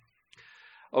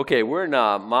Okay, we're in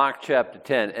Mark chapter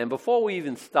 10, and before we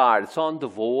even start, it's on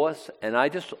divorce, and I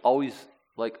just always,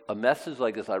 like a message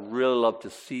like this, I really love to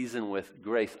season with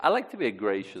grace. I like to be a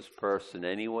gracious person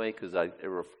anyway, because it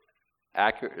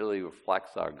accurately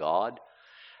reflects our God.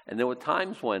 And there were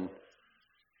times when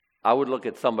I would look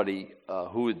at somebody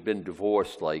who had been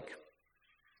divorced, like,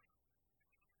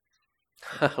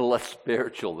 less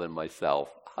spiritual than myself.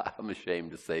 I'm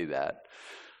ashamed to say that.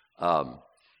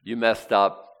 You messed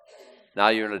up. Now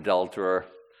you're an adulterer.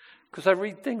 Because I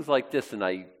read things like this, and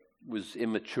I was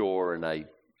immature, and I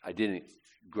didn't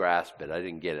grasp it. I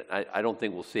didn't get it. I don't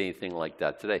think we'll see anything like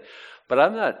that today. But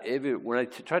I'm not, when I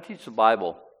try to teach the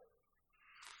Bible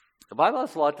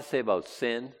has a lot to say about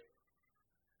sin.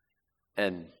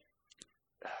 But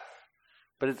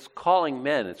it's calling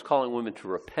men, it's calling women to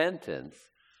repentance.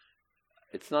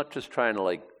 It's not just trying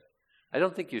to I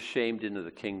don't think you're shamed into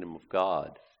the kingdom of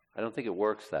God. I don't think it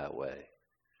works that way.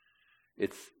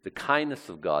 It's the kindness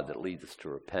of God that leads us to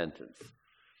repentance.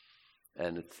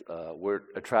 And it's we're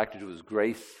attracted to His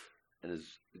grace and His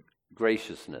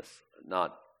graciousness,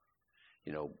 not,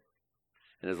 and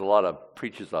there's a lot of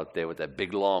preachers out there with that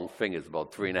big long finger. It's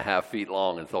about 3.5 feet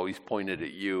long, and it's always pointed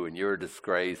at you, and you're a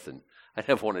disgrace, and I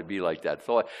never want to be like that.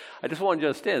 So I just want you to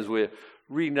understand, as we're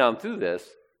reading down through this,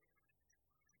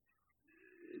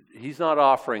 He's not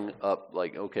offering up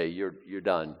okay, you're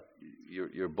done.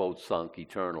 Your boat sunk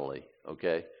eternally,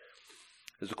 okay?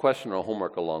 There's a question or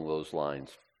homework along those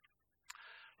lines.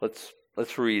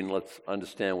 Let's read and let's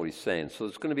understand what he's saying. So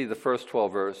it's going to be the first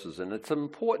 12 verses, and it's an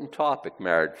important topic,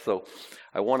 marriage. So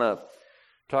I want to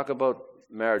talk about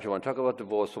marriage. I want to talk about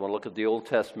divorce. I want to look at the Old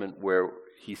Testament where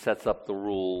he sets up the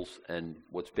rules and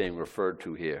what's being referred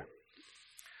to here.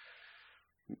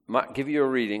 Give you a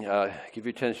reading. Give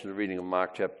your attention to the reading of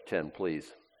Mark chapter 10,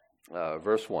 please.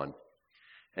 Verse 1.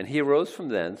 And he arose from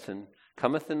thence, and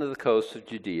cometh into the coast of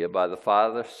Judea by the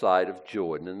farther side of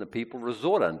Jordan, and the people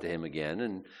resort unto him again.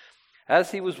 And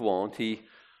as he was wont, he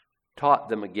taught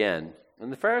them again.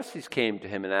 And the Pharisees came to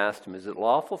him and asked him, Is it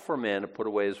lawful for a man to put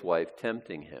away his wife,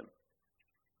 tempting him?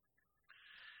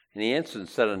 And he answered and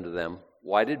said unto them,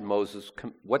 What did Moses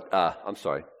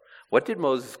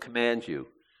command you?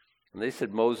 And they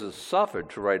said, Moses suffered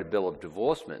to write a bill of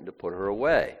divorcement and to put her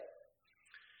away.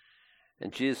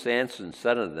 And Jesus answered and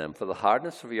said unto them, For the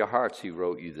hardness of your hearts he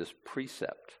wrote you this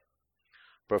precept.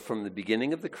 But from the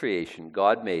beginning of the creation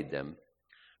God made them,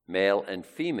 male and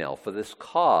female. For this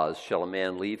cause shall a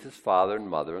man leave his father and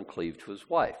mother and cleave to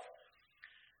his wife,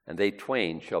 and they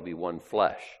twain shall be one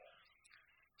flesh.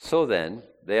 So then,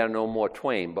 they are no more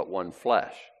twain, but one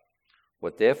flesh.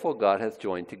 What therefore God hath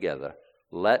joined together,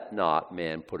 let not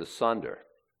man put asunder.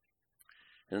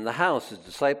 And in the house his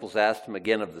disciples asked him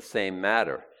again of the same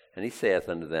matter. And he saith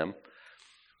unto them,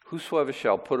 Whosoever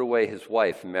shall put away his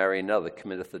wife and marry another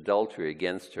committeth adultery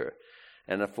against her.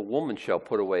 And if a woman shall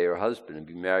put away her husband and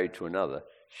be married to another,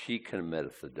 she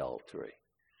committeth adultery.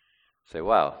 Say,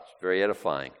 wow, it's very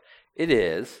edifying. It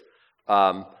is,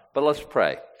 but let's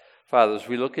pray. Father, as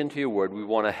we look into your word, we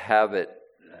want to have it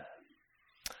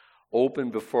open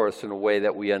before us in a way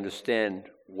that we understand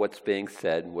what's being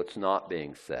said and what's not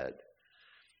being said.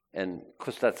 And of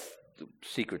course, that's the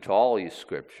secret to all your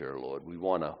scripture, Lord. We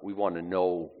want to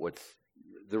know what's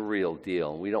the real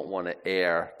deal, and we don't want to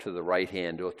err to the right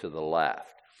hand or to the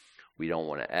left. We don't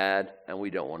want to add, and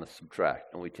we don't want to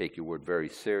subtract, and we take your word very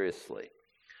seriously.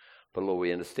 But Lord,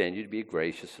 we understand you to be a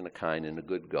gracious and a kind and a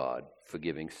good God,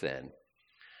 forgiving sin.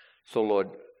 So Lord,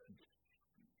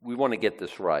 we want to get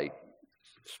this right.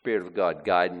 Spirit of God,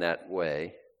 guide in that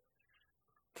way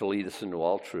to lead us into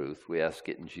all truth. We ask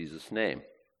it in Jesus' name.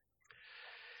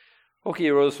 Okay, he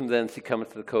arose from thence, he cometh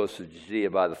to the coast of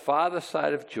Judea by the farther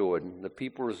side of Jordan. The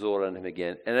people resort unto him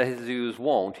again. And as he was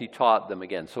wont, he taught them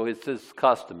again. So it's his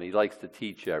custom. He likes to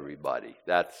teach everybody.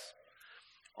 That's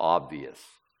obvious.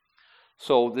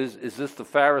 So is this the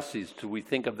Pharisees? Do we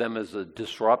think of them as a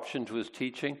disruption to his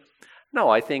teaching? No,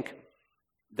 I think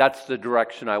that's the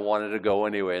direction I wanted to go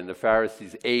anyway. And the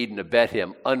Pharisees aid and abet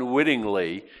him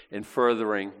unwittingly in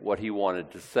furthering what he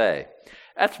wanted to say.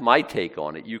 That's my take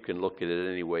on it. You can look at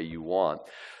it any way you want.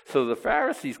 So the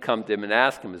Pharisees come to him and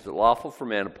ask him, Is it lawful for a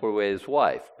man to put away his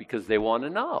wife? Because they want to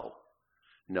know.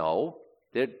 No,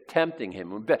 they're tempting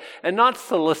him. And not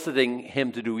soliciting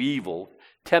him to do evil,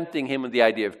 tempting him with the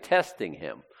idea of testing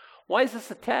him. Why is this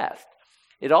a test?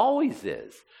 It always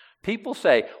is. People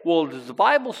say, well, does the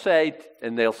Bible say,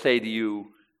 and they'll say to you,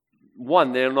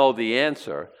 one, they'll know the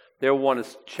answer. They'll want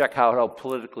to check out how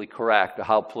politically correct or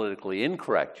how politically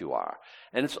incorrect you are.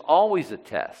 And it's always a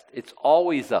test. There's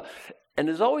always a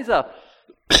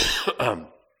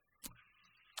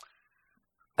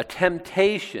a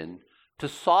temptation to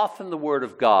soften the Word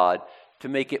of God to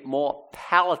make it more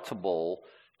palatable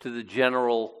to the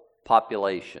general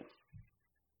population.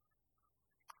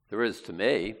 There is to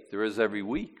me. There is every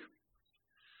week.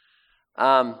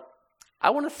 I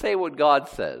want to say what God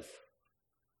says.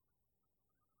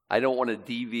 I don't want to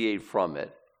deviate from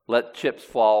it. Let chips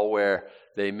fall where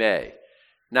they may.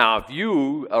 Now, if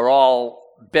you are all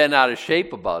bent out of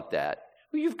shape about that,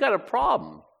 well, you've got a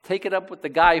problem. Take it up with the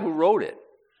guy who wrote it.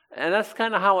 And that's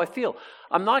kind of how I feel.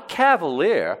 I'm not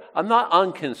cavalier. I'm not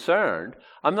unconcerned.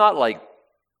 I'm not like,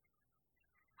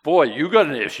 boy, you got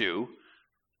an issue.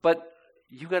 But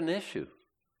you got an issue.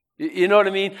 You know what I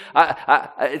mean?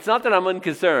 It's not that I'm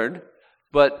unconcerned,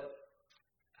 but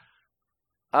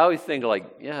I always think like,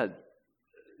 yeah,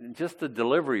 just a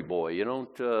delivery boy. You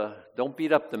don't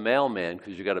beat up the mailman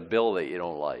because you got a bill that you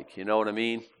don't like. You know what I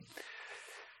mean?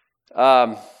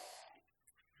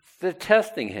 They're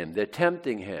testing him. They're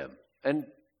tempting him, and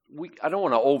I don't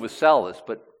want to oversell this,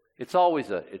 but it's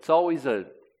always a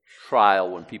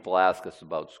trial when people ask us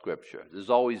about Scripture.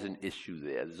 There's always an issue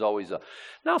there.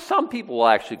 Now, some people will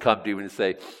actually come to you and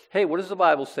say, "Hey, what does the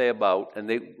Bible say about?" And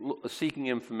they are seeking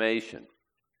information.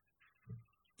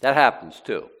 That happens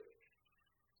too.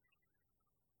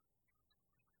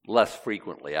 Less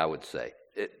frequently, I would say.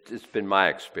 It's been my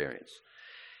experience.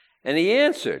 And he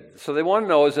answered. So they want to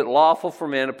know, is it lawful for a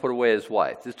man to put away his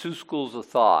wife? There's two schools of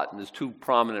thought, and there's two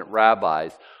prominent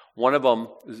rabbis. One of them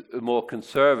is more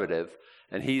conservative,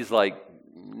 and he's like,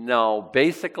 no,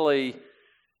 basically,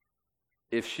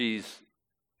 if she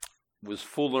was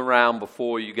fooling around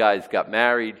before you guys got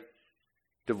married,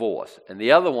 divorce. And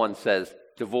the other one says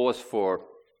divorce for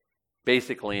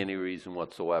basically any reason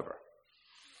whatsoever.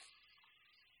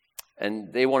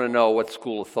 And they want to know what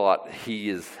school of thought he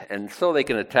is, and so they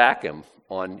can attack him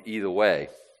on either way.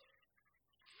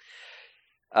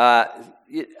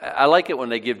 I like it when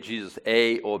they give Jesus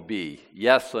A or B,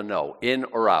 yes or no, in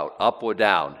or out, up or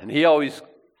down. And he always,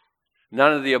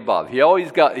 none of the above.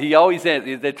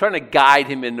 They're trying to guide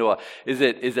him into is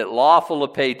it lawful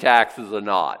to pay taxes or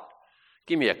not?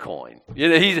 Give me a coin.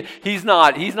 He's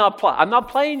not. I'm not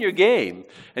playing your game,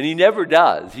 and he never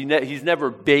does. He's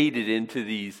never baited into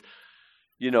these,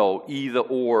 either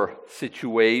or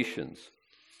situations.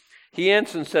 He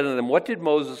answered and said to them, "What did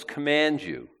Moses command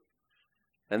you?"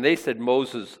 And they said,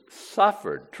 "Moses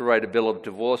suffered to write a bill of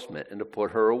divorcement and to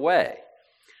put her away."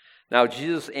 Now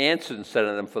Jesus answered and said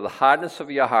to them, "For the hardness of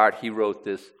your heart, he wrote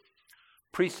this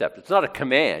precept." It's not a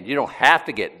command. You don't have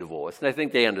to get divorced. And I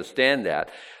think they understand that.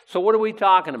 So what are we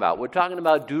talking about? We're talking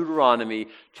about Deuteronomy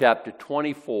chapter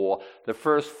 24, the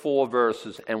first 4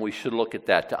 verses, and we should look at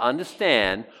that to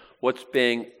understand what's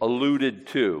being alluded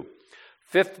to.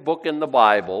 5th book in the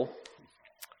Bible,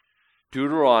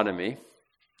 Deuteronomy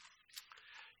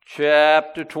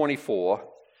chapter 24,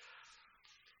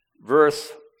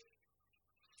 verse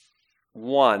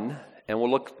 1, and we'll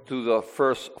look through the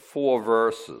first 4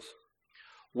 verses.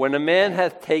 When a man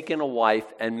hath taken a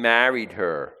wife and married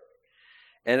her,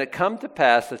 and it come to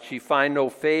pass that she find no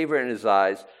favor in his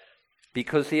eyes,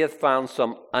 because he hath found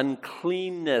some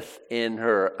uncleanness in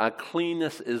her.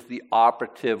 Uncleanness is the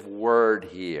operative word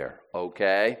here,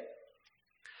 okay?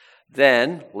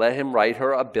 Then let him write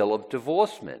her a bill of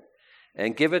divorcement,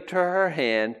 and give it to her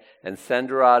hand, and send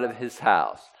her out of his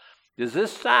house. Does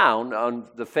this sound, on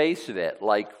the face of it,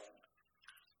 like,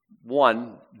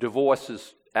 one, divorce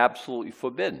is absolutely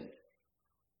forbidden?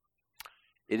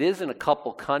 It is in a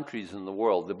couple countries in the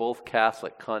world. They're both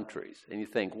Catholic countries. And you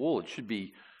think, well, it should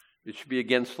be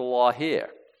against the law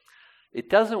here. It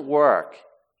doesn't work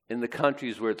in the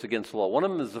countries where it's against the law. One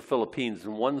of them is the Philippines,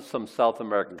 and one's some South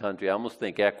American country. I almost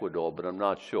think Ecuador, but I'm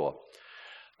not sure.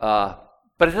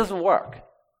 But it doesn't work.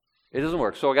 It doesn't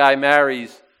work. So a guy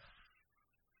marries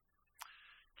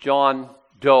John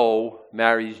Doe,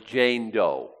 marries Jane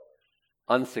Doe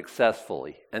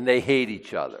unsuccessfully, and they hate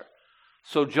each other.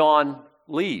 So John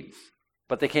leaves,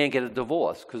 but they can't get a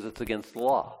divorce because it's against the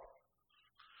law.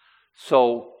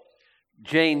 So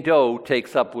Jane Doe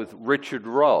takes up with Richard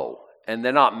Roe, and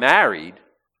they're not married,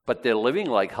 but they're living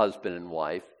like husband and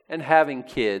wife and having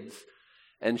kids,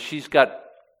 and she's got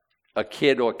a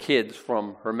kid or kids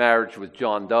from her marriage with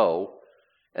John Doe,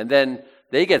 and then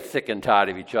they get sick and tired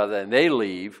of each other, and they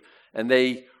leave, and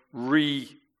they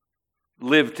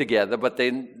live together, but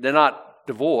they're not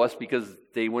divorced because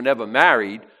they were never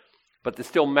married, but they're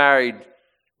still married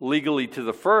legally to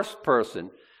the first person.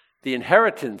 The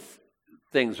inheritance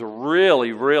things are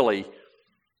really, really,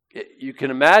 you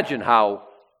can imagine how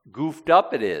goofed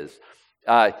up it is.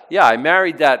 I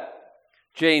married that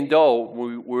Jane Doe.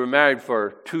 We were married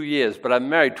for 2 years, but I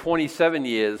married 27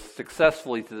 years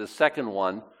successfully to the second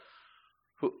one.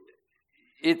 Who,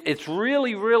 it's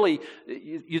really, really,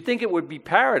 you think it would be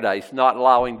paradise not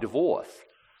allowing divorce.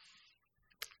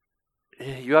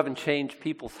 You haven't changed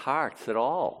people's hearts at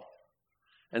all.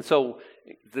 And so,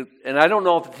 and I don't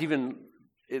know if it's even,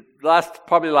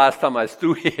 probably last time I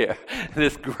stood here,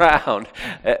 this ground,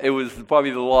 it was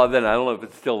probably the law then. I don't know if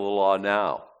it's still the law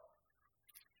now.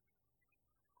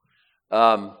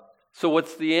 So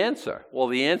what's the answer? Well,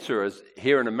 the answer is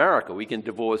here in America, we can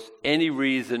divorce any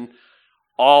reason,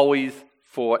 always,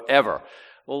 forever.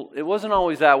 Well, it wasn't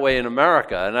always that way in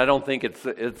America, and I don't think it's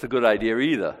a good idea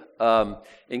either.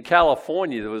 In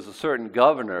California, there was a certain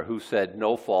governor who said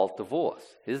no-fault divorce.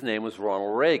 His name was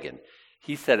Ronald Reagan.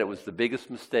 He said it was the biggest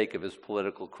mistake of his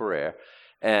political career,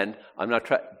 and I'm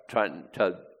not trying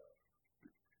to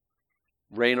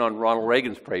rain on Ronald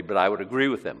Reagan's parade, but I would agree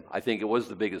with him. I think it was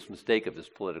the biggest mistake of his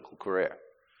political career.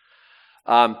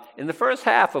 In the first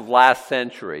half of last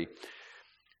century,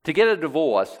 to get a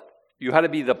divorce, you had to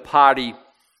be the party,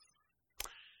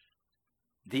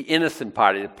 the innocent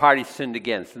party, the party sinned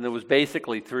against. And there was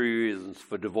basically 3 reasons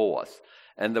for divorce.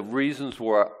 And the reasons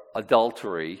were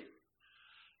adultery,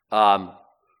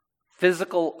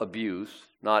 physical abuse,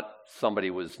 not somebody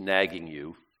was nagging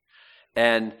you,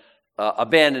 and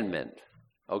abandonment.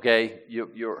 Okay?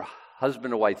 Your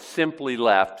husband or wife simply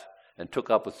left and took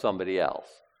up with somebody else,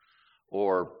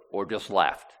 or just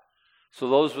left. So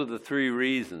those were the 3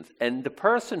 reasons. And the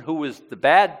person who was the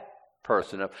bad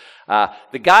person,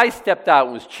 the guy stepped out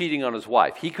and was cheating on his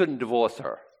wife. He couldn't divorce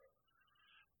her.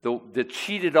 The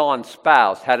cheated on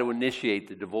spouse had to initiate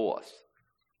the divorce.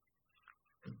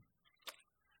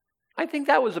 I think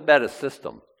that was a better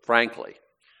system, frankly.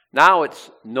 Now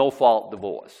it's no-fault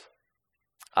divorce.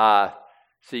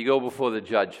 So you go before the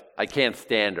judge. I can't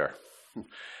stand her.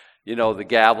 The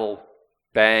gavel,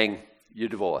 bang, you're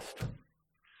divorced.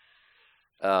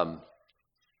 I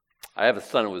have a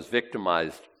son who was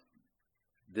victimized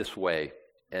this way,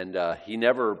 and he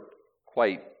never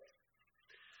quite.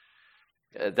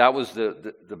 That was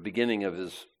the beginning of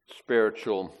his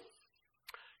spiritual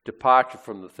departure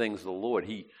from the things of the Lord.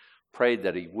 He prayed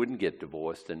that he wouldn't get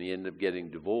divorced, and he ended up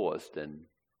getting divorced. And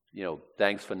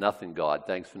thanks for nothing, God.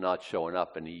 Thanks for not showing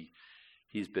up. And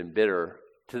he's been bitter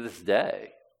to this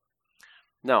day.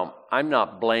 Now, I'm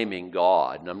not blaming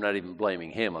God, and I'm not even blaming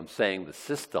him. I'm saying the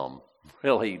system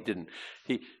really didn't.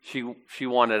 She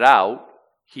wanted out.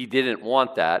 He didn't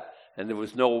want that, and there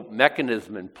was no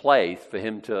mechanism in place for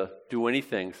him to do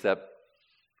anything except,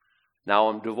 now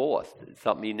I'm divorced. It's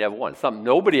something he never wants. Something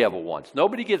nobody ever wants.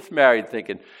 Nobody gets married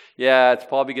thinking, yeah, it's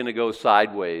probably going to go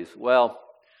sideways. Well,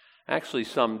 actually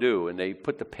some do, and they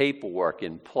put the paperwork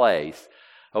in place.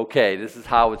 Okay, this is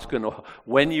how it's going to,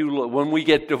 when we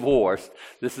get divorced,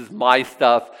 this is my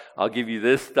stuff, I'll give you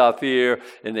this stuff here,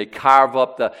 and they carve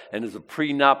up and there's a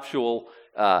prenuptial,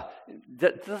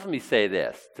 let me say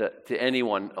this to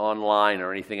anyone online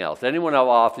or anything else. Anyone who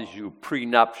offers you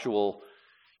prenuptial,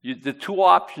 the 2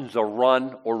 options are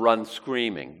run or run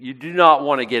screaming. You do not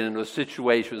want to get into a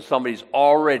situation where somebody's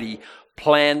already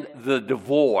planned the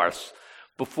divorce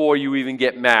before you even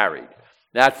get married.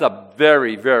 That's a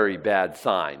very, very bad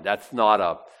sign. That's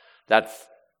not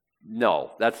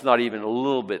even a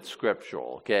little bit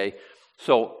scriptural, okay?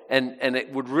 So, and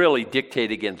it would really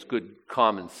dictate against good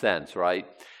common sense, right?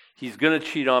 He's going to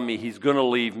cheat on me, he's going to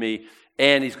leave me,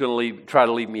 and he's going to try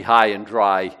to leave me high and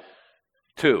dry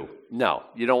too. No,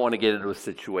 you don't want to get into a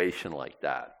situation like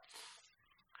that.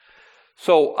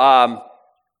 So,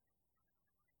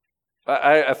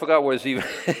 I forgot where it's even,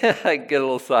 I get a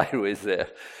little sideways there.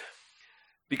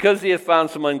 Because he had found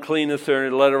some uncleanness in her,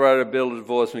 let her out of bill of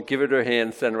divorcement, give her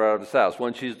hand, send her out of his house.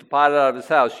 When she's departed out of his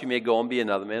house, she may go and be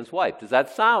another man's wife. Does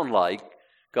that sound like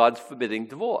God's forbidding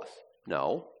divorce?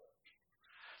 No.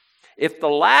 If the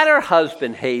latter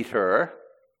husband hate her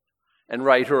and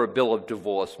write her a bill of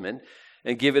divorcement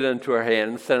and give it into her hand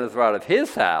and send her out of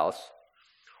his house,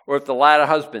 or if the latter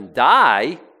husband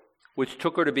die, which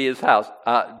took her to be his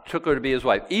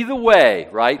wife. Either way,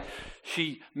 right?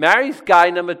 She marries guy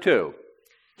number 2.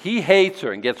 He hates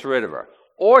her and gets rid of her.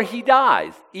 Or he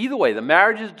dies. Either way, the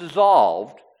marriage is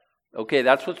dissolved. Okay,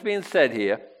 that's what's being said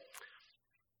here.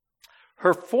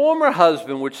 Her former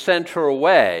husband, which sent her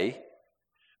away,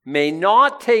 may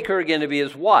not take her again to be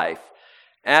his wife.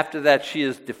 After that she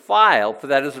is defiled, for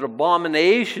that is an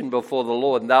abomination before the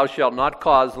Lord, and thou shalt not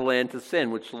cause the land to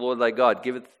sin, which the Lord thy God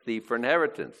giveth thee for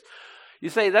inheritance. You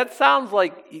say, that sounds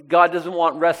like God doesn't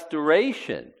want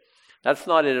restoration. That's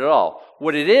not it at all.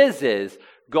 What it is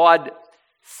God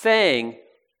saying,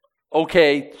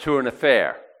 okay, to an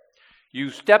affair. You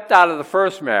stepped out of the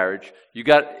first marriage,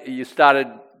 you started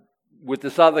with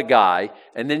this other guy,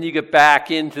 and then you get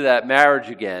back into that marriage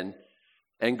again,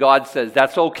 and God says,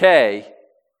 that's okay,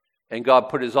 and God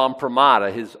put his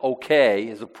imprimatur, his okay,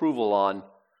 his approval on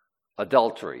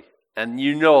adultery. And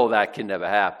you know that can never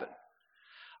happen.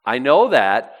 I know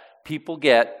that people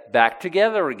get back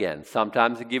together again.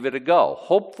 Sometimes they give it a go.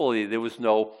 Hopefully there was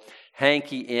no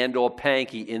hanky and or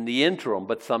panky in the interim,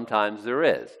 but sometimes there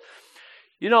is.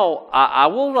 You know, I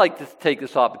will like to take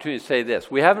this opportunity to say this.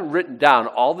 We haven't written down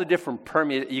all the different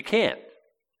you can't.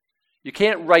 You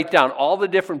can't write down all the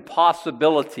different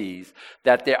possibilities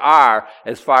that there are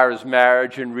as far as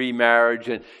marriage and remarriage,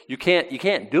 and you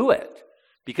can't do it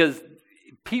because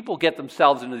people get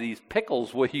themselves into these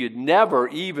pickles where you'd never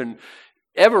even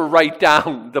ever write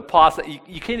down the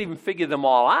you can't even figure them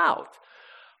all out.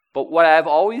 But what I've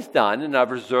always done, and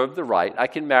I've reserved the right, I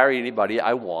can marry anybody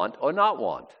I want or not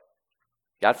want.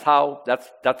 That's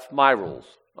my rules,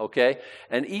 okay?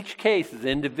 And each case is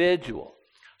individual.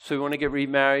 So you want to get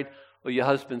remarried, or your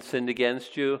husband sinned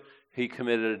against you, he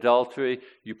committed adultery,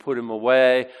 you put him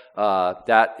away,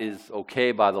 that is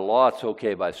okay by the law, it's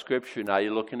okay by Scripture, now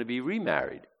you're looking to be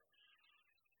remarried.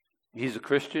 He's a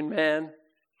Christian man,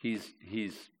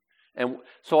 and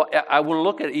so I want to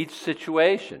look at each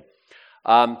situation.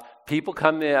 People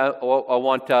come there, I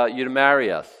want you to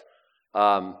marry us.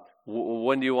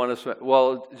 When do you want us?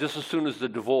 Well, just as soon as the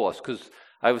divorce, because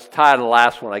I was tired of the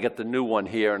last one. I get the new one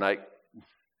here, and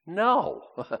no.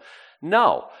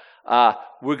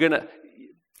 We're going to,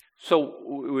 so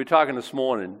we were talking this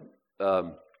morning.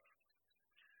 I've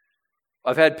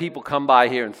had people come by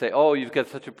here and say, oh, you've got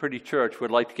such a pretty church. We'd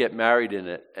like to get married in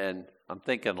it. And I'm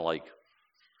thinking like,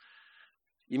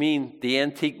 you mean the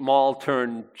antique mall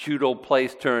turned judo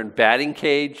place turned batting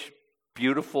cage?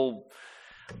 Beautiful.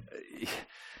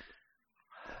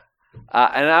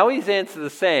 And I always answer the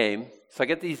same. So I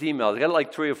get these emails. I got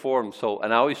like 3 or 4 of them.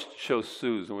 And I always show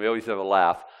Susan. We always have a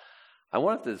laugh. I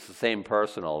wonder if it's the same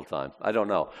person all the time. I don't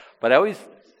know. But I always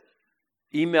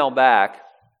email back,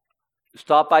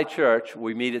 stop by church.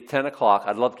 We meet at 10 o'clock.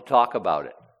 I'd love to talk about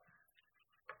it.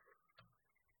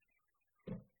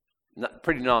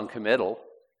 Pretty non-committal.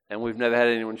 And we've never had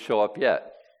anyone show up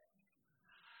yet.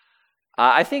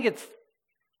 I think it's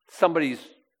somebody's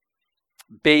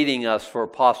baiting us for a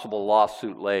possible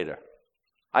lawsuit later.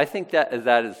 I think that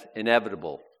is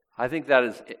inevitable.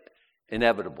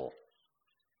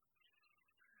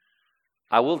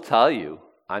 I will tell you,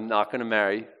 I'm not going to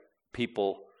marry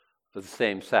people of the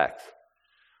same sex.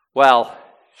 Well,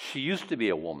 she used to be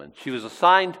a woman. She was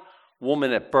assigned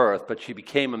woman at birth, but she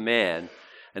became a man,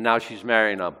 and now she's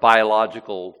marrying a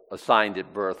biological assigned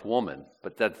at birth woman.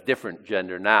 But that's different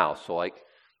gender now, so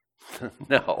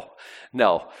no.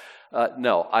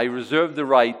 I reserve the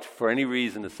right for any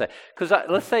reason to say, because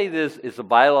let's say this is a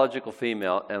biological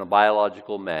female and a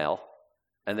biological male,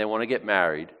 and they want to get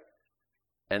married,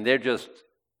 and they're just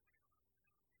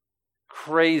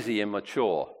crazy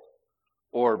immature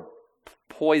or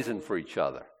poison for each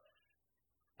other.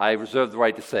 I reserve the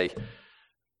right to say,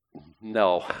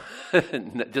 no,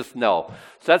 just no.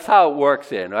 So that's how it works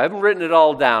here. I haven't written it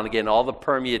all down, again, all the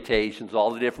permutations,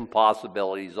 all the different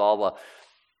possibilities,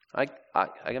 I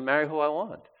can marry who I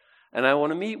want. And I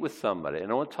want to meet with somebody,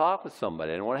 and I want to talk with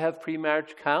somebody, and I want to have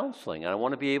pre-marriage counseling, and I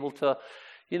want to be able to,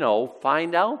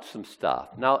 find out some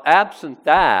stuff. Now, absent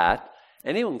that,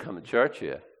 anyone can come to church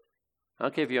here. I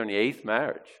don't care if you're in the 8th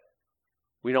marriage.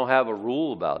 We don't have a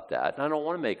rule about that, and I don't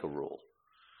want to make a rule.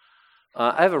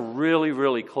 I have a really,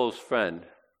 really close friend,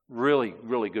 really,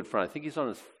 really good friend. I think he's on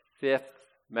his 5th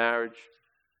marriage,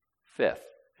 and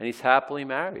he's happily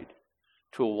married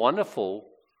to a wonderful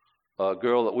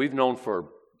girl that we've known for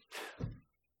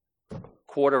a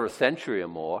quarter of a century or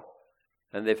more,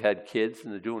 and they've had kids,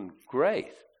 and they're doing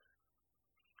great.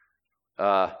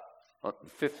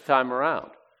 5th time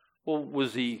around. Well,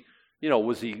 was he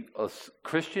a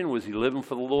Christian? Was he living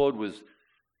for the Lord?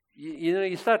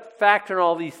 You start factoring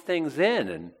all these things in,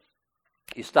 and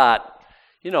you start,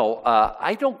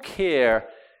 I don't care.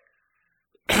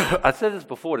 I said this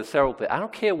before to several people. I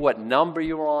don't care what number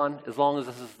you're on, as long as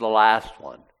this is the last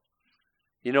one.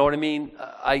 You know what I mean?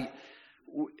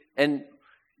 And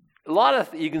a lot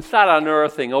of you can start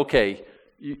unearthing. Okay,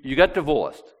 you got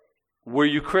divorced. Were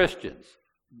you Christians?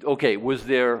 Okay, was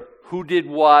there who did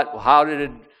what? How did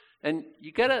it? And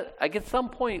you gotta. At some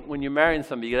point when you're marrying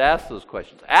somebody, you gotta ask those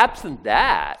questions. Absent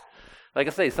that, like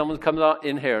I say, someone comes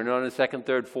in here and they're on a 2nd,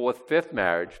 3rd, 4th, 5th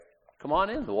marriage. Come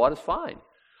on in. The water's fine.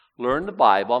 Learn the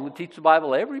Bible. I'm going to teach the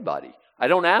Bible to everybody. I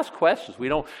don't ask questions. We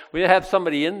don't have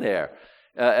somebody in there.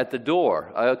 At the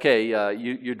door,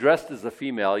 you're dressed as a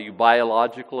female. You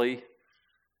biologically,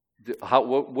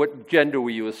 what gender were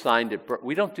you assigned at birth?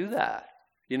 We don't do that.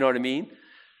 You know what I mean?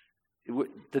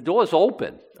 The door's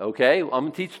open, okay? I'm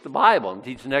going to teach the Bible. I'm going to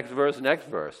teach the next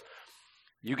verse.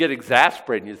 You get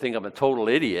exasperated and you think I'm a total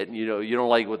idiot, and you don't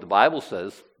like what the Bible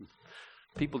says.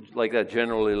 People like that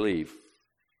generally leave.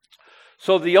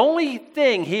 So the only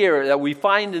thing here that we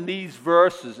find in these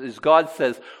verses is God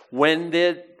says, when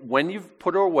you've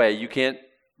put her away, you can't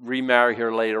remarry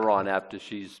her later on after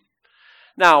she's...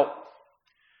 Now,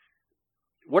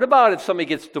 what about if somebody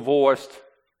gets divorced?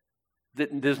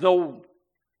 Then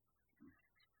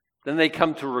they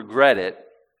come to regret it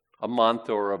a month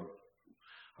or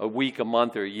a week, a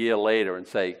month, or a year later and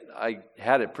say, I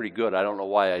had it pretty good. I don't know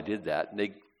why I did that. And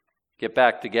they get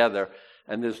back together,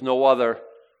 and there's no other...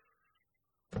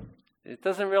 It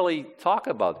doesn't really talk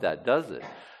about that, does it?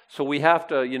 So we have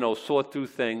to, sort through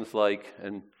things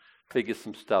and figure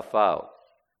some stuff out.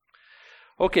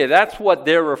 Okay, that's what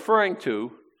they're referring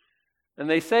to. And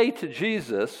they say to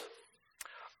Jesus,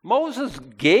 Moses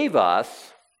gave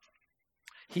us,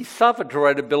 he suffered to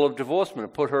write a bill of divorcement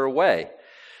and put her away.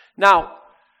 Now,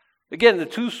 again, the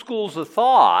two schools of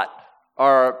thought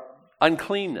are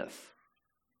uncleanness.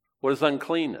 What is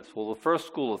uncleanness? Well, the first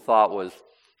school of thought was,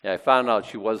 I found out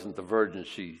she wasn't the virgin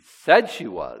she said she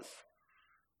was.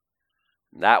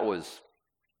 And that was,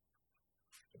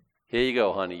 here you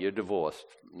go, honey, you're divorced.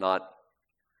 Not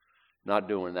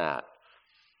doing that.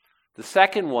 The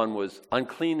second one was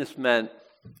uncleanness meant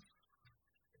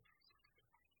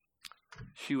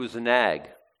she was a nag.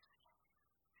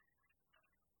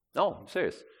 No, I'm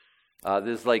serious.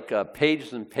 There's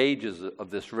pages and pages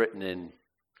of this written in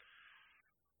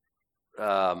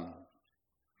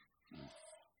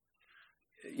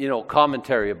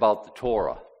commentary about the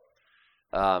Torah.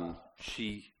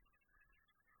 She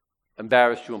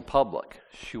embarrassed you in public.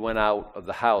 She went out of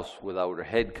the house without her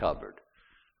head covered.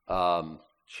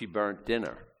 She burnt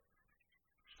dinner.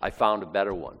 I found a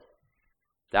better one.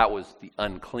 That was the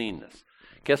uncleanness.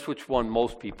 Guess which one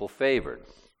most people favored?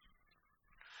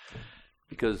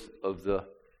 Because of the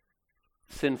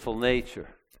sinful nature.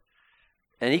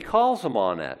 And he calls them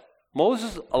on that.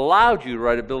 Moses allowed you to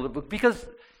write a bill of book because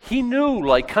he knew,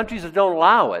 countries that don't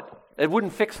allow it, it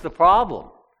wouldn't fix the problem.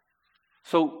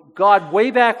 So God,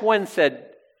 way back when, said,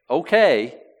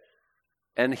 okay,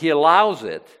 and he allows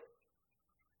it,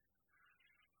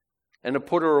 and to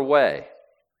put her away.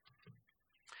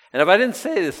 And if I didn't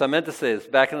say this, I meant to say this,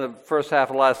 back in the first half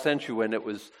of last century when it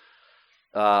was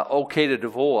okay to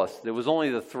divorce, there was only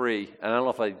the three, and I don't know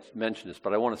if I mentioned this,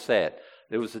 but I want to say it.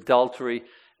 There was adultery,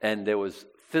 and there was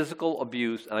physical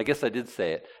abuse, and I guess I did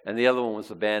say it, and the other one was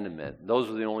abandonment. Those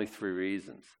were the only three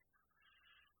reasons.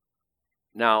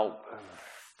 Now,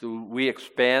 do we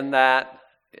expand that?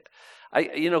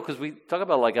 Because we talk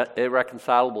about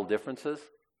irreconcilable differences.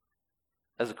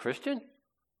 As a Christian,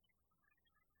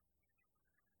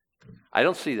 I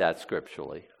don't see that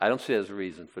scripturally. I don't see it as a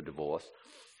reason for divorce.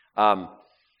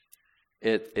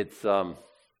 It's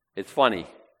funny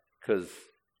because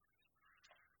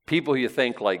people you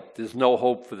think there's no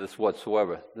hope for this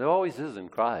whatsoever. There always is in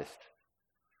Christ.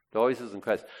 There always is in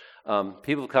Christ.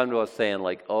 People come to us saying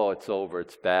oh, it's over,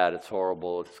 it's bad, it's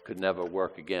horrible, it could never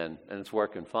work again, and it's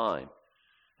working fine.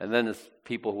 And then there's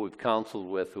people who we've counseled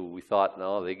with who we thought,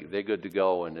 no, they're good to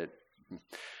go, and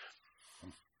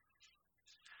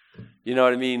you know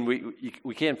what I mean?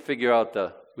 We can't figure out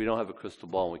we don't have a crystal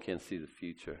ball, and we can't see the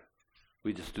future.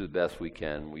 We just do the best we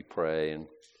can. We pray. And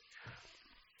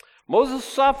Moses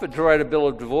suffered to write a bill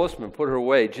of divorcement, put her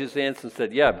away. Jesus answered and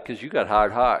said, yeah, because you got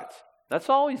hard hearts. That's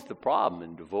always the problem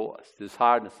in divorce, this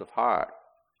hardness of heart.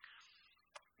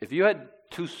 If you had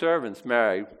two servants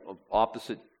married of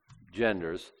opposite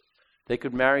genders, they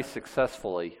could marry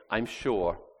successfully, I'm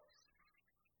sure,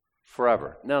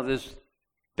 forever. Now, there's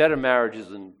better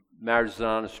marriages and marriages that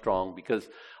aren't as strong because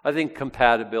I think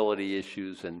compatibility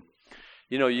issues and,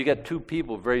 you get two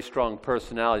people with very strong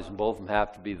personalities and both of them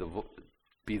have to be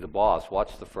the boss.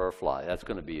 Watch The Fur Fly. That's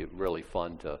going to be really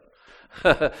fun to...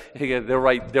 They'll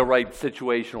write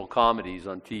situational comedies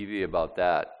on TV about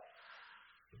that.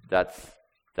 That's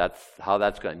how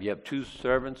that's going. You have two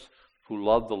servants who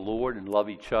love the Lord and love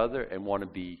each other and want to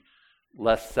be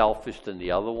less selfish than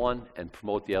the other one and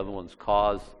promote the other one's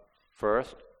cause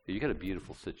first. You get a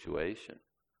beautiful situation.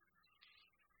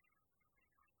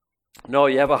 No,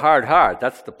 you have a hard heart.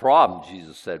 That's the problem,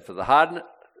 Jesus said. For the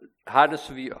hardness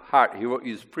of your heart, he wrote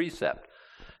you his precept.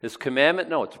 His commandment,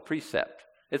 no, it's a precept.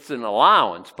 It's an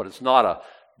allowance, but it's not a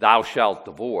thou shalt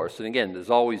divorce. And again, there's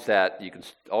always that. You can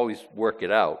always work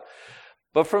it out.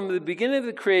 But from the beginning of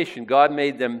the creation, God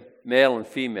made them male and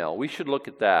female. We should look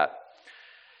at that.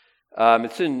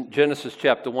 It's in Genesis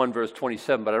chapter 1, verse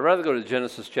 27, but I'd rather go to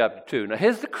Genesis chapter 2. Now,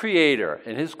 here's the Creator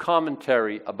in his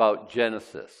commentary about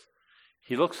Genesis.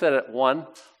 He looks at it, one,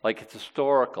 like it's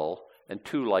historical, and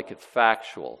two, like it's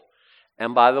factual.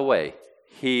 And by the way,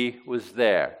 he was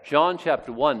there. John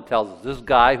chapter 1 tells us this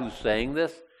guy who's saying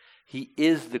this, he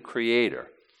is the creator.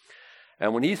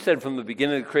 And when he said from the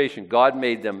beginning of the creation, God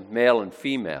made them male and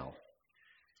female,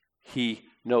 he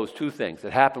knows two things.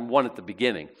 It happened, one, at the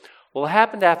beginning. Well, it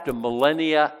happened after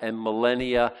millennia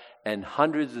and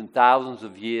hundreds and thousands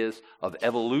of years of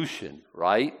evolution,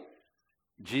 right?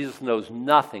 Jesus knows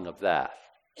nothing of that.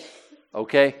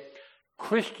 Okay?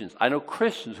 Christians, I know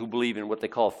Christians who believe in what they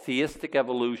call theistic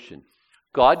evolution.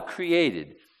 God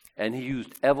created, and he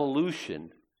used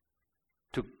evolution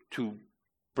to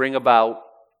bring about.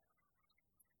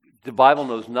 The Bible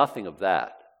knows nothing of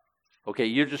that. Okay,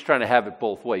 you're just trying to have it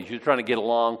both ways. You're trying to get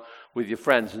along with your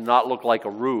friends and not look like a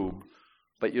rube,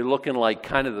 but you're looking like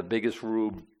kind of the biggest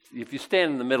rube. If you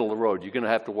stand in the middle of the road, you're going to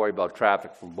have to worry about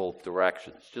traffic from both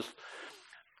directions. Just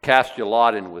cast your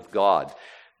lot in with God.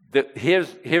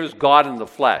 Here's God in the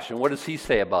flesh, and what does he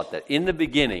say about that? In the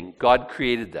beginning, God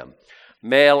created them,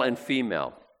 male and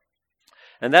female.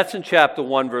 And that's in chapter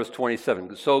 1, verse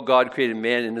 27. So God created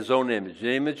man in his own image. In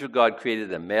the image of God created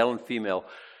them, male and female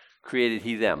created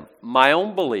he them. My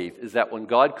own belief is that when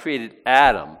God created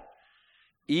Adam,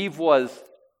 Eve was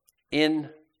in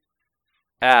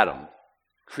Adam,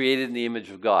 created in the image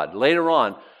of God. Later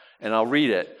on, and I'll read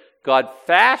it, God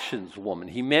fashions woman.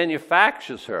 He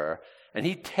manufactures her, and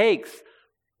he takes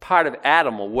part of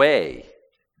Adam away.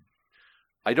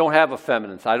 I don't have a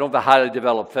feminine side. I don't have a highly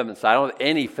developed feminine side. I don't have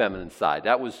any feminine side.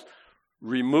 That was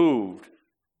removed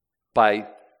by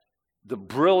the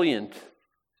brilliant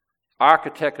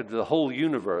architect of the whole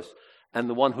universe and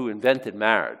the one who invented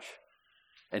marriage.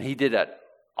 And he did an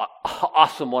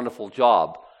awesome, wonderful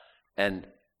job. And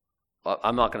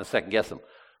I'm not going to second guess him.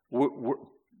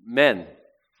 Men,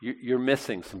 you're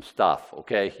missing some stuff,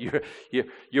 okay?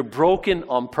 You're broken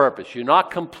on purpose. You're not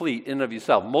complete in and of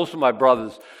yourself. Most of my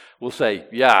brothers will say,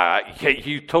 yeah,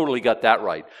 you totally got that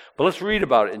right. But let's read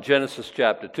about it in Genesis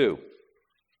chapter 2.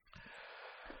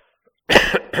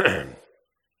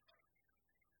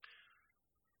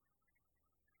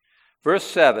 Verse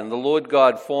 7, the Lord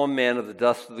God formed man of the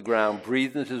dust of the ground,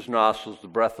 breathed into his nostrils the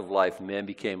breath of life, and man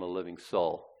became a living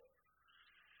soul.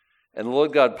 And the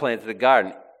Lord God planted a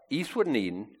garden eastward in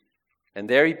Eden, and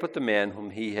there he put the man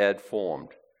whom he had formed.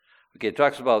 Okay, it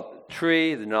talks about the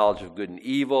tree, the knowledge of good and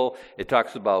evil. It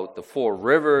talks about the 4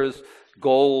 rivers,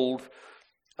 gold.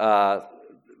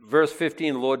 Verse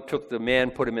 15, the Lord took the man,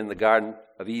 put him in the Garden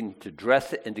of Eden to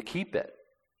dress it and to keep it.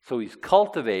 So he's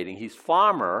cultivating, he's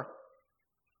farmer,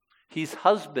 he's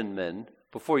husbandman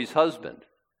before he's husband.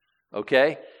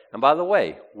 Okay? And by the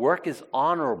way, work is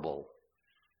honorable.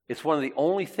 It's one of the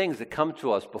only things that come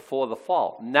to us before the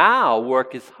fall. Now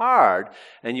work is hard,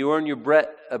 and you earn your bread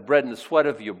in the sweat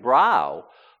of your brow,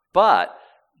 but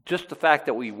just the fact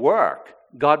that we work,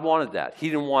 God wanted that. He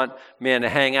didn't want man to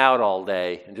hang out all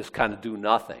day and just kind of do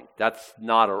nothing. That's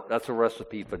a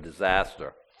recipe for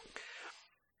disaster.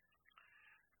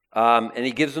 And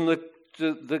he gives them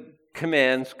the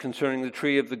commands concerning the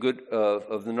tree of the good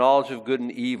of the knowledge of good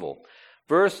and evil.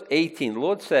 Verse 18, the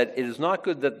Lord said, it is not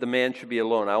good that the man should be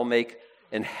alone. I will make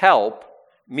and help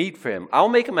meet for him. I will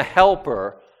make him a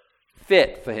helper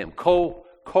fit for him,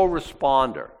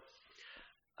 co-responder.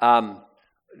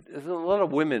 There's a lot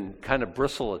of women kind of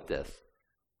bristle at this.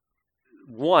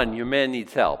 One, your man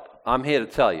needs help. I'm here to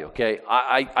tell you, okay?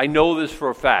 I know this for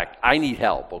a fact. I need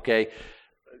help, okay?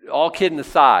 All kidding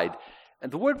aside.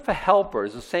 And the word for helper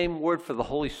is the same word for the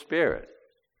Holy Spirit.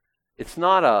 It's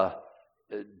not a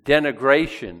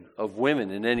denigration of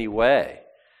women in any way.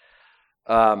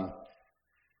 It's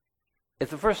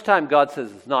the first time God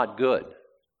says it's not good.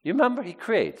 You remember? He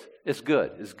creates. It's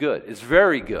good. It's good. It's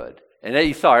very good. And then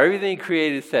he saw everything he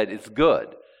created, said it's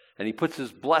good. And he puts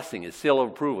his blessing, his seal of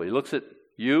approval. He looks at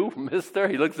you, mister.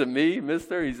 He looks at me,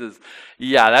 mister. He says,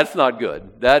 yeah, that's not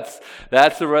good. That's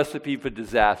a recipe for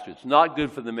disaster. It's not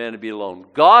good for the man to be alone.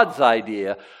 God's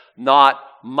idea, not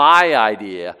my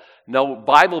idea. No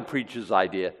Bible preacher's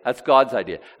idea. That's God's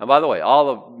idea. And by the way, all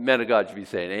the men of God should be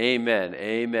saying, amen,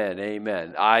 amen,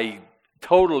 amen. I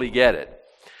totally get it.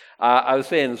 I was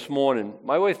saying this morning,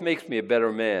 my wife makes me a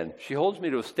better man. She holds me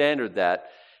to a standard that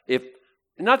if,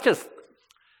 not just,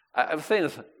 I was saying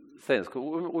this,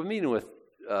 we're meeting with,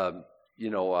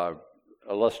 our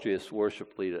illustrious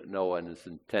worship leader, Noah, and his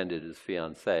intended, his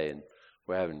fiancée, and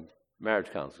we're having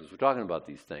marriage counsels. We're talking about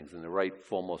these things, and they're right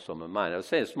foremost on my mind. I was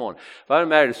saying this morning, if I were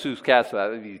married to Sue Castle, I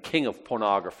would be the king of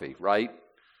pornography, right?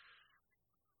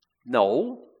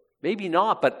 No, maybe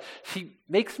not, but she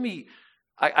makes me,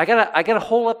 I gotta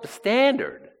hold up the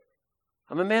standard.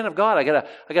 I'm a man of God. I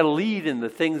gotta lead in the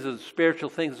things of spiritual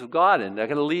things of God, and I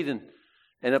gotta lead in.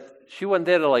 And if she wasn't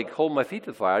there to like hold my feet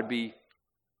to the fire, I'd be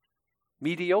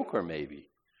mediocre maybe.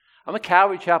 I'm a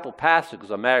Calvary Chapel pastor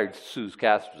because I'm married to Suze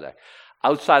Kasperzak.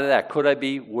 Outside of that, could I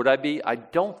be? Would I be? I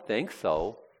don't think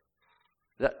so.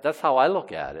 That's how I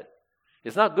look at it.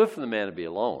 It's not good for the man to be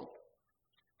alone.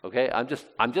 Okay, I'm just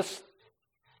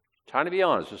trying to be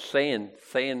honest, just saying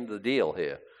the deal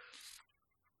here.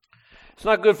 It's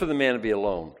not good for the man to be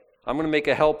alone. I'm going to make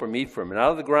a helper meet for him. And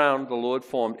out of the ground the Lord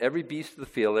formed every beast of the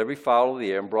field, every fowl of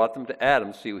the air, and brought them to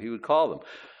Adam to see what he would call them.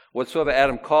 Whatsoever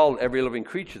Adam called every living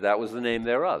creature, that was the name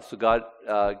thereof. So God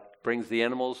brings the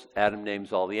animals, Adam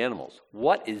names all the animals.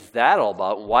 What is that all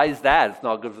about? Why is that? It's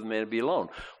not good for the man to be alone.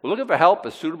 We're looking for help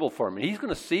that's suitable for him. And he's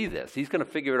going to see this. He's going to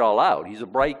figure it all out. He's a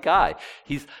bright guy.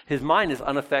 His mind is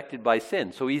unaffected by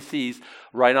sin. So he sees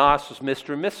rhinoceros,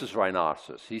 Mr. and Mrs.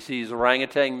 Rhinoceros. He sees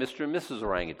orangutan, Mr. and Mrs.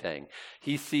 Orangutan.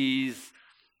 He sees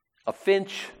a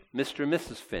finch, Mr. and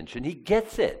Mrs. Finch. And he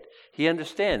gets it. He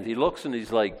understands. He looks and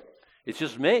he's like, it's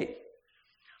just me.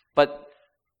 But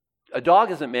a dog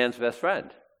isn't man's best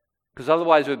friend. Because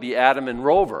otherwise it would be Adam and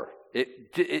Rover.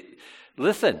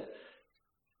 Listen,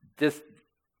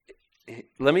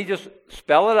 let me just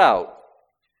spell it out.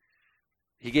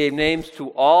 He gave names to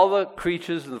all the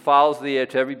creatures and the fowls of the air,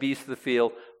 to every beast of the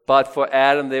field, but for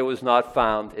Adam there was not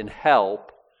found in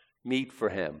help meet for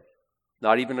him.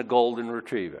 Not even a golden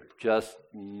retriever, just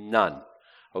none.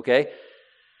 Okay?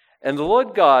 And the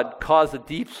Lord God caused a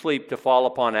deep sleep to fall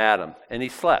upon Adam, and he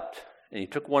slept. And he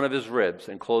took one of his ribs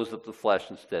and closed up the flesh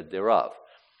instead thereof.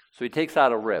 So he takes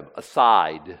out a rib, a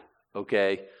side,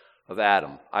 okay, of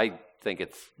Adam. I think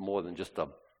it's more than just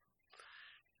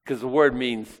because the word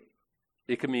means,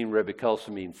 it can mean rib, it can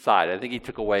also mean side. I think he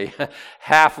took away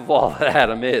half of all that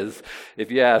Adam is,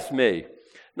 if you ask me.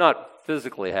 Not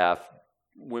physically half.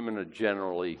 Women are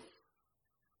generally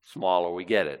smaller, we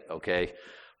get it, okay?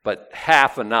 But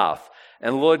half enough.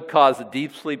 And the Lord caused a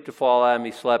deep sleep to fall on him.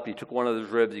 He slept. He took one of his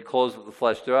ribs. He closed with the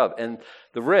flesh thereof. And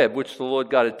the rib, which the Lord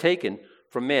God had taken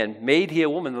from man, made he a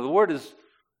woman. Now, the word is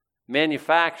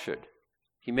manufactured.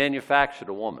 He manufactured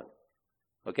a woman.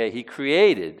 Okay, he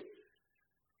created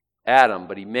Adam,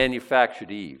 but he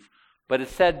manufactured Eve. But it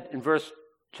said in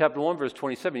chapter 1, verse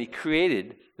 27, he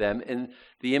created them in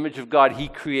the image of God. He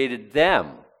created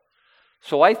them.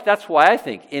 So that's why I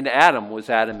think in Adam was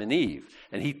Adam and Eve.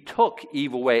 And he took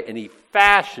Eve away and he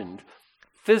fashioned,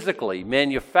 physically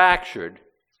manufactured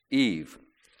Eve.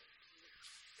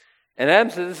 And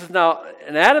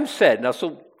Adam said, now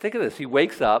so think of this, he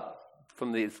wakes up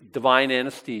from the divine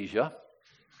anesthesia.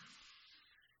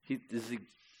 Is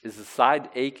the side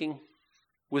aching?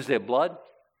 Was there blood?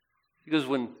 Because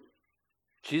when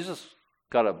Jesus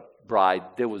got a bride,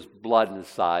 there was blood in his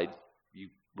side. You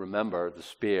remember the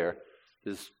spear.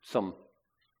 There's some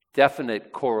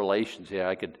definite correlations here.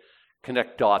 I could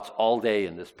connect dots all day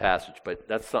in this passage, but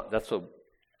that's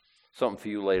something for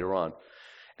you later on.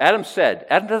 Adam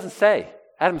doesn't say.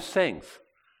 Adam sings.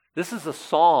 This is a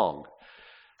song.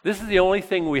 This is the only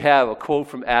thing we have, a quote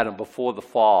from Adam before the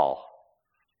fall.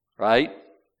 Right?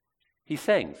 He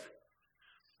sings.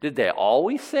 Did they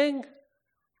always sing?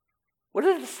 What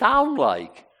did it sound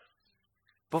like?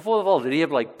 Before the fall, did he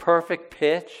have like perfect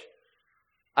pitch?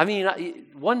 I mean,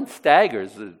 one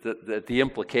staggers at the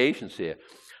implications here.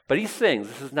 But he sings,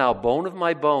 this is now bone of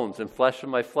my bones and flesh of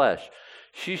my flesh.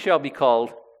 She shall be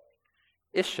called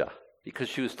Isha, because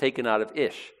she was taken out of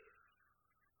Ish.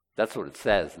 That's what it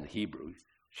says in Hebrew.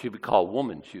 She'll be called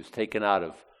woman. She was taken out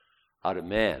of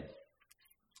man.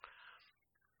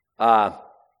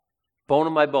 Bone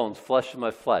of my bones, flesh of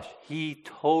my flesh. He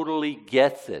totally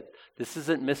gets it. This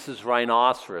isn't Mrs.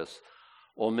 Rhinoceros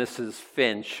or Mrs.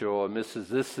 Finch or Mrs.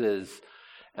 This is.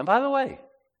 And by the way,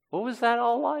 what was that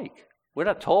all like? We're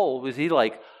not told. Was he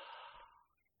like,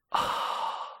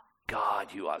 oh,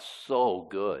 God, you are so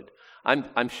good.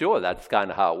 I'm sure that's kind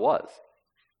of how it was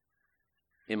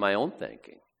in my own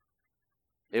thinking.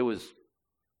 It was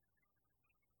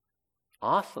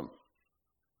awesome.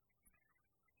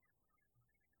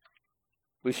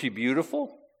 Was she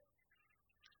beautiful?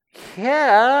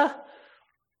 Yeah.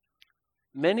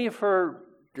 Many of her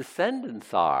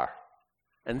descendants are.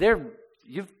 And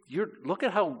you're look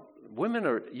at how women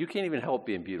are, you can't even help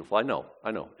being beautiful. I know.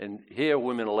 And here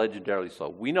women are legendarily so.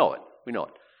 We know it.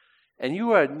 And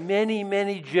you are many,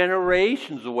 many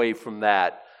generations away from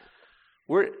that.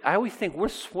 I always think we're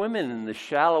swimming in the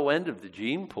shallow end of the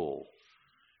gene pool.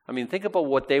 I mean, think about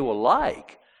what they were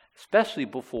like, especially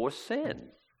before sin.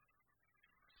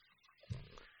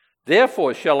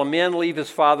 Therefore shall a man leave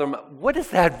his father and mother. What is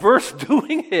that verse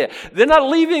doing here? They're not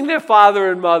leaving their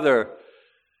father and mother.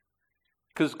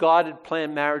 Because God had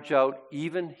planned marriage out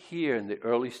even here in the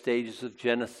early stages of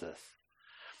Genesis.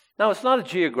 Now, it's not a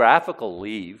geographical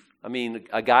leave. I mean,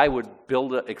 a guy would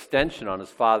build an extension on his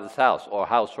father's house or a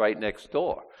house right next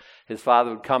door. His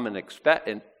father would come and inspect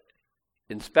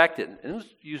it, and it was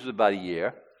usually about a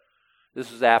year.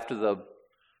 This was after the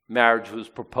marriage was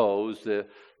proposed. It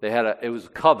was a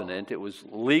covenant. It was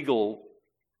legal.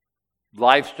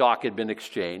 Livestock had been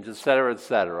exchanged, et cetera, et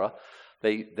cetera.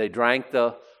 They drank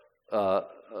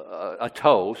a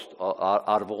toast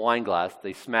out of a wine glass.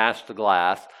 They smashed the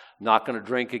glass. Not going to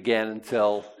drink again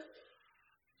until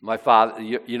my father,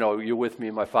 you're with me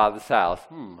in my father's house.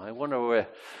 I wonder where,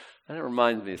 that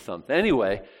reminds me of something.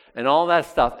 Anyway, and all that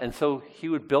stuff. And so he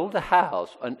would build a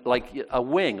house, like a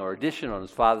wing or addition on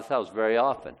his father's house very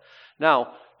often.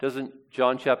 Now, doesn't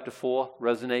John chapter 4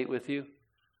 resonate with you?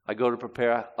 I go to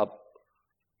prepare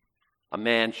a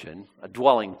mansion, a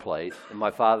dwelling place in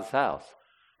my father's house.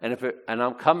 And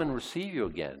I'm coming to receive you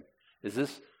again. Is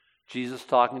this Jesus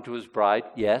talking to his bride?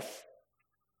 Yes.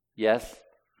 Yes.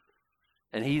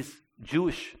 And he's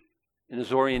Jewish in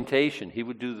his orientation. He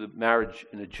would do the marriage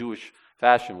in a Jewish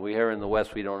fashion. We here in the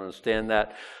West, we don't understand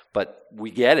that, but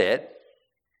we get it.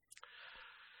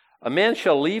 A man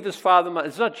shall leave his father.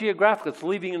 It's not geographical. It's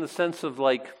leaving in the sense of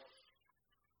like,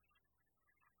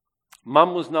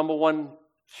 mom was number one.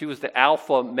 She was the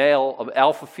alpha male,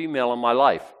 alpha female in my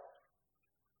life.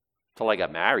 Until I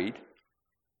got married.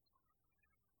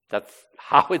 That's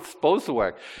how it's supposed to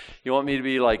work. You want me to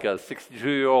be like a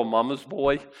 62-year-old mama's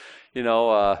boy?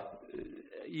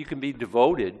 You can be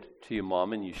devoted to your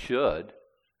mom, and you should,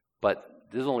 but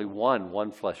there's only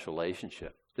one flesh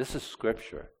relationship. This is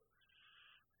Scripture.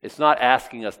 It's not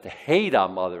asking us to hate our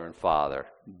mother and father.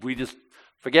 We just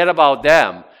forget about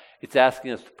them. It's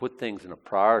asking us to put things in a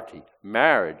priority.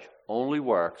 Marriage only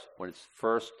works when it's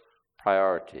first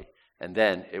priority, and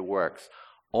then it works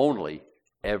only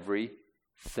every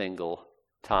single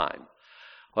time.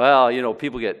 Well,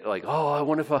 people get like, I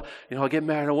wonder if I get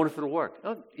married. I wonder if it'll work.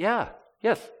 Oh, yeah,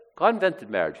 yes. God invented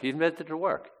marriage. He invented it to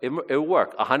work. It'll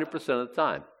work 100% of the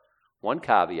time. One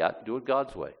caveat: do it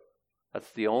God's way.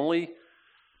 That's the only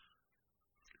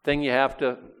thing you have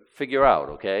to figure out.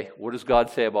 Okay, what does God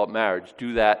say about marriage?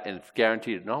 Do that, and it's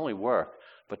guaranteed to not only work,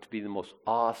 but to be the most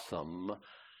awesome,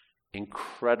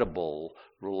 incredible,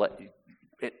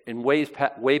 in ways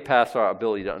way past our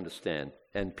ability to understand.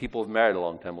 And people who've married a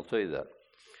long time will tell you that.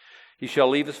 He shall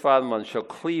leave his father and mother, and shall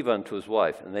cleave unto his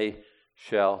wife, and they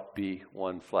shall be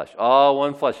one flesh. Oh,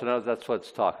 one flesh. I know that's what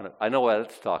it's talking about. I know what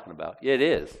it's talking about. It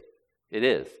is.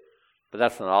 But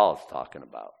that's not all it's talking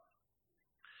about.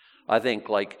 I think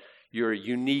like you're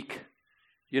unique.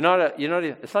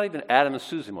 It's not even Adam and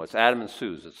Susie anymore. It's Adam and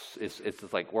Suze.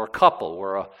 It's like we're a couple.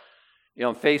 We're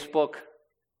on Facebook,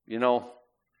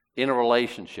 in a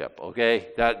relationship, okay?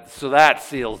 That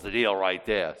seals the deal right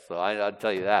there. So I'll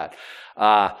tell you that.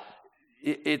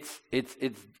 It's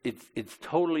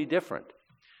totally different.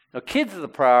 Now, kids are the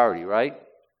priority, right?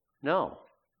 No,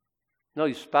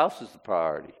 your spouse is the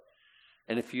priority.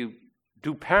 And if you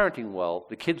do parenting well,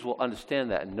 the kids will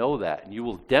understand that and know that, and you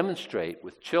will demonstrate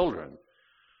with children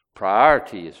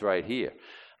priority is right here.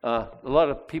 A lot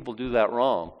of people do that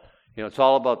wrong. It's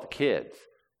all about the kids.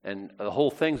 And the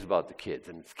whole thing's about the kids.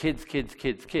 And it's kids.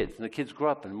 And the kids grow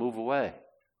up and move away.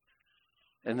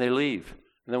 And they leave.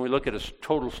 And then we look at a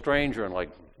total stranger and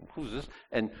like, who's this?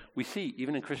 And we see,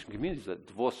 even in Christian communities, that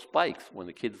divorce spikes when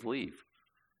the kids leave.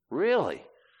 Really?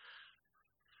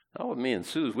 Not with me and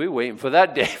Suze. We were waiting for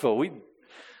that day. But we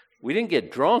didn't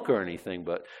get drunk or anything.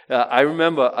 But I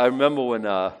remember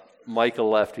when Michael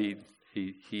left, he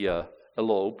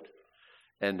eloped.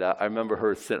 And I remember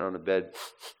her sitting on the bed,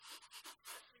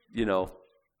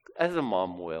 as a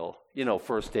mom will.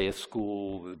 First day of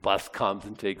school, the bus comes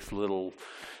and takes little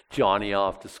Johnny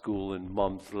off to school, and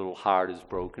mom's little heart is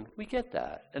broken. We get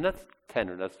that. And that's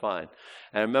tender, that's fine.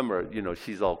 And I remember,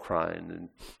 she's all crying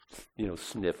and,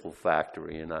 sniffle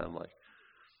factory. And I'm like,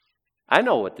 I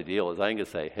know what the deal is. I ain't going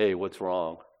to say, hey, what's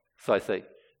wrong? So I say,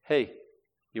 hey,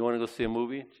 you want to go see a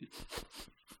movie?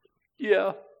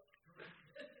 Yeah.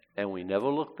 And we never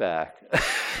look back.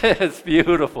 It's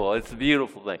beautiful. It's a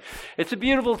beautiful thing. It's a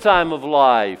beautiful time of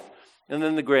life. And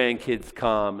then the grandkids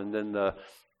come, and then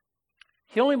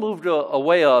he only moved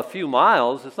away a few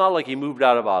miles. It's not like he moved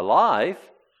out of our life.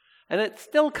 And it's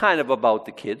still kind of about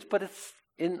the kids, but it's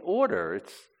in order.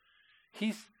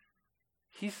 He's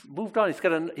moved on.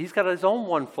 He's got his own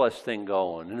one flesh thing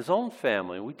going and his own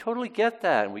family. And we totally get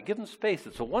that, and we give him space.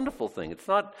 It's a wonderful thing. It's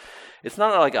not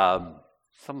like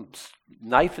some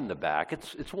knife in the back.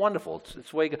 It's wonderful.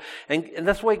 It's the way and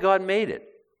that's the way God made it.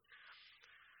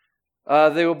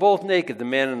 They were both naked, the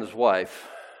man and his wife.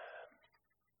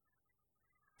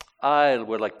 I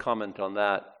would like to comment on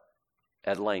that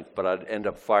at length, but I'd end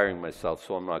up firing myself,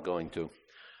 so I'm not going to.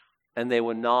 And they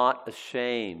were not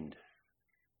ashamed.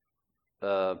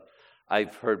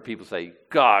 I've heard people say,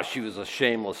 gosh, she was a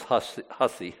shameless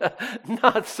hussy.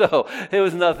 Not so. There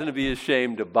was nothing to be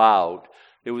ashamed about.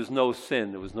 There was no sin.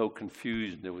 There was no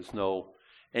confusion. There was no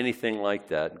anything like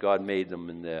that. God made them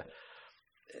in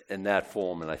that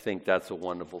form, and I think that's a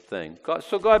wonderful thing.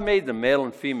 So God made them male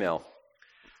and female.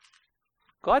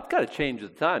 God's got to change the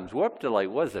times. We're up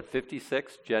to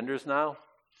 56 genders now?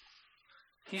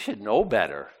 He should know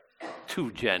better.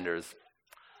 2 genders.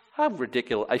 How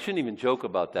ridiculous. I shouldn't even joke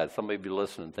about that. Somebody be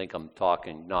listening and think I'm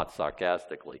talking not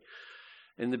sarcastically.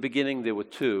 In the beginning, there were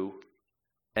 2,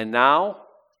 and now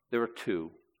there are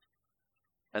 2.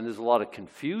 And there's a lot of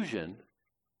confusion.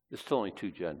 There's still only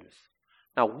 2 genders.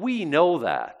 Now, we know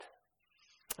that.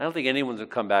 I don't think anyone's going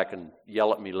to come back and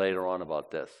yell at me later on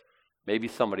about this. Maybe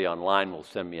somebody online will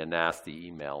send me a nasty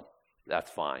email. That's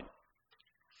fine.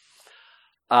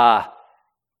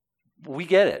 We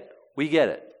get it. We get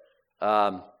it.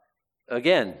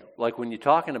 Again, like when you're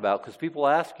talking about, because people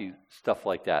ask you stuff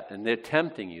like that, and they're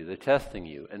tempting you, they're testing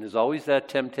you, and there's always that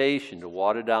temptation to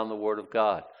water down the Word of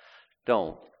God.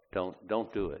 Don't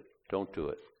do it. Don't do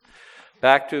it.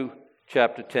 Back to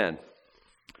chapter 10.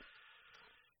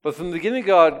 But from the beginning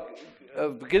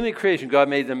of creation, God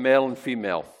made them male and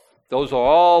female. Those are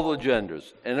all the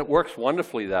genders, and it works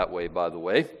wonderfully that way, by the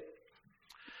way.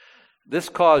 This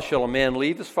cause shall a man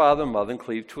leave his father and mother and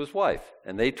cleave to his wife,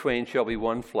 and they twain shall be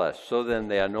one flesh. So then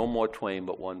they are no more twain,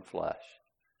 but one flesh.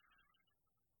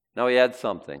 Now he adds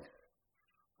something.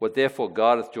 What therefore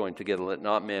God hath joined together, let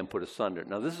not man put asunder.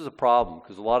 Now this is a problem,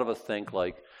 because a lot of us think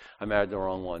like, I married the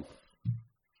wrong one.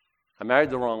 I married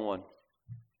the wrong one.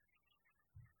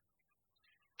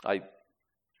 I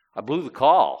blew the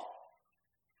call.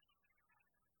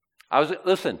 I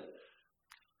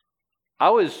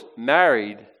was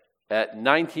married at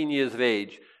 19 years of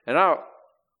age, and our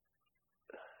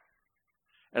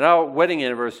wedding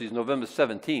anniversary is November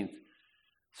 17th,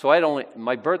 so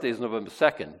my birthday is November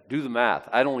 2nd. Do the math.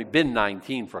 I'd only been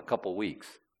 19 for a couple weeks.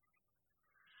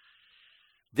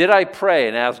 Did I pray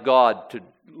and ask God to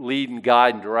lead and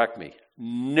guide and direct me?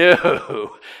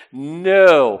 No.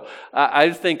 I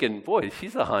was thinking, boy,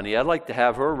 she's a honey. I'd like to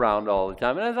have her around all the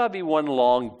time. And I thought it'd be one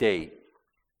long date.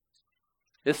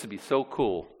 This would be so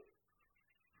cool.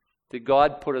 Did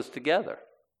God put us together?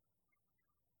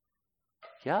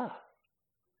 Yeah.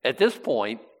 At this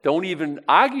point, don't even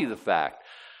argue the fact.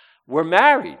 We're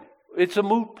married. It's a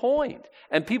moot point.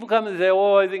 And people come and say,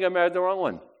 oh, I think I married the wrong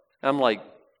one. And I'm like,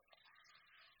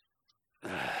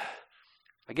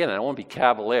 again, I don't want to be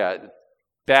cavalier.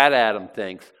 Bad Adam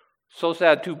thinks, so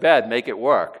sad, too bad, make it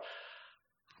work.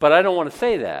 But I don't want to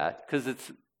say that because it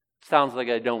sounds like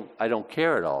I don't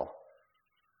care at all.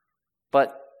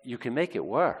 But you can make it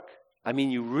work. I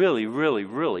mean, you really, really,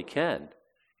 really can.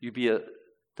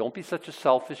 Don't be such a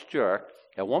selfish jerk.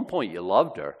 At one point, you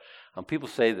loved her. And people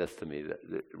say this to me, that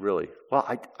really, well,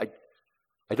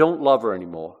 I don't love her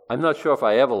anymore. I'm not sure if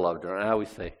I ever loved her. And I always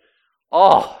say,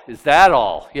 oh, is that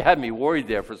all? You had me worried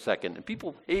there for a second. And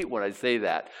people hate when I say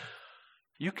that.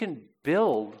 You can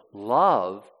build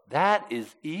love. That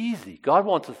is easy. God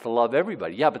wants us to love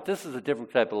everybody. Yeah, but this is a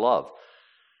different type of love.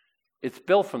 It's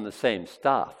built from the same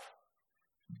stuff.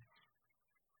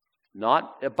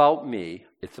 Not about me.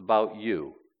 It's about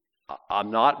you. I'm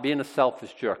not being a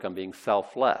selfish jerk. I'm being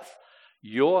selfless.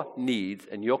 Your needs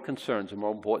and your concerns are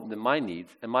more important than my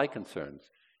needs and my concerns.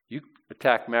 You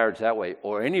attack marriage that way,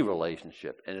 or any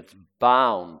relationship, and it's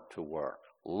bound to work.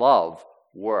 Love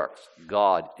works.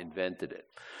 God invented it.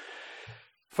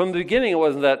 From the beginning, it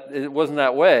wasn't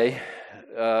that way.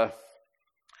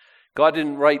 God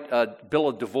didn't write a bill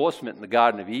of divorcement in the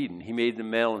Garden of Eden. He made them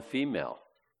male and female.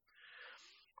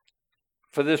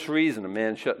 For this reason,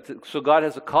 so God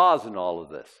has a cause in all of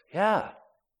this. Yeah.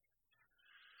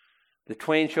 The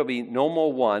twain shall be no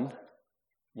more one.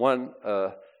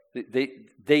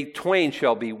 They twain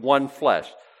shall be one flesh.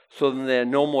 So then they're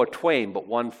no more twain, but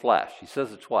one flesh. He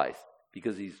says it twice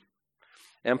because he's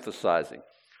emphasizing.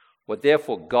 What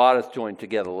therefore God hath joined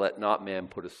together, let not man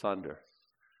put asunder.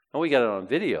 And we got it on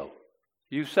video.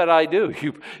 You said I do.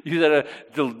 You said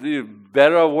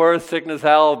better or worse, sickness,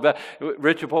 hell,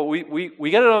 rich or poor.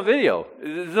 We got it on video.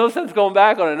 There's no sense going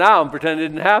back on it now and pretend it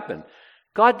didn't happen.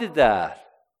 God did that.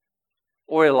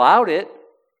 Or allowed it.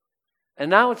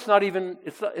 And now it's not even,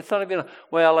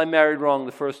 well, I married wrong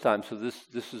the first time, so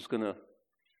this is going to...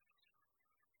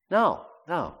 No.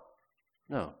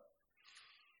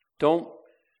 Don't,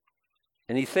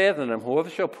 And he saith unto them, whoever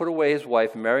shall put away his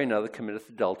wife and marry another committeth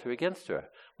adultery against her.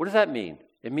 What does that mean?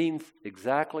 It means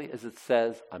exactly as it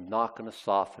says. I'm not going to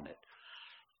soften it.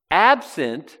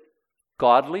 Absent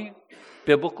godly,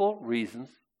 biblical reasons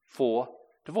for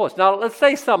divorce. Now, let's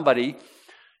say somebody,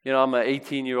 I'm an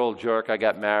 18-year-old jerk. I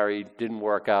got married, didn't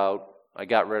work out. I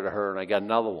got rid of her, and I got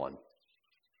another one.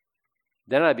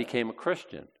 Then I became a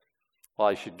Christian. Well,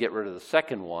 I should get rid of the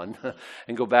second one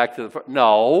and go back to the first.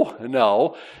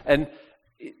 No. And,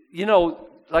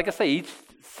 like I say, each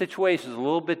situation is a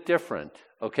little bit different,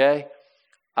 okay?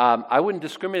 I wouldn't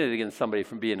discriminate against somebody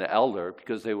from being an elder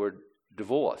because they were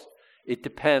divorced. It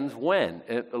depends when.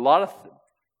 A lot of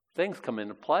things come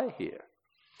into play here.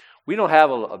 We don't have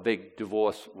a big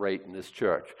divorce rate in this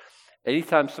church.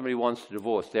 Anytime somebody wants to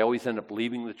divorce, they always end up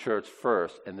leaving the church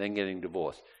first and then getting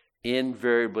divorced.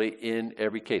 Invariably, in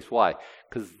every case. Why?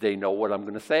 Because they know what I'm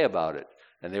going to say about it,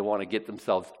 and they want to get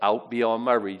themselves out beyond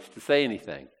my reach to say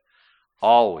anything.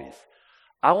 Always.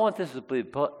 I want this to be a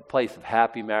place of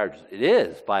happy marriages. It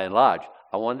is, by and large.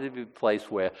 I want it to be a place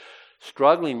where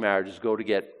struggling marriages go to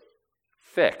get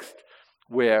fixed,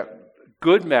 where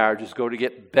good marriages go to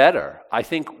get better. I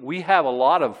think there's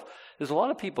a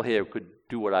lot of people here who could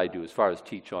do what I do as far as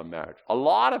teach on marriage. A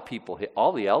lot of people here,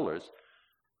 all the elders,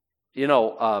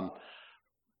 to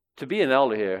be an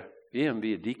elder here, even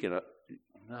be a deacon,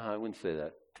 no, I wouldn't say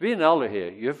that. To be an elder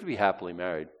here, you have to be happily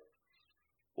married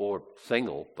or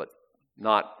single, but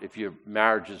not if your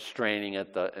marriage is straining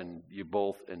and you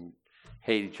both and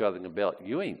hate each other and bail.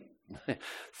 You ain't.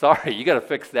 Sorry, you got to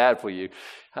fix that for you.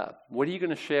 What are you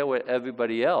going to share with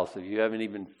everybody else if you haven't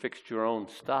even fixed your own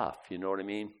stuff? You know what I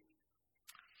mean?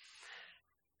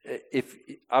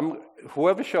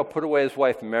 Whoever shall put away his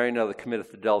wife and marry another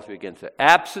committeth adultery against her,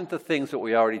 absent the things that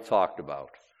we already talked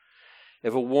about.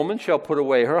 If a woman shall put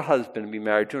away her husband and be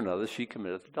married to another, she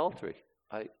committeth adultery.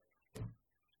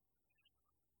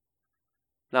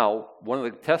 Now, one of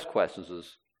the test questions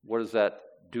is, what does that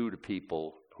do to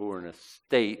people who are in a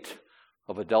state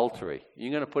of adultery?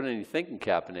 You're going to put any thinking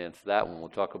cap and answer that one. We'll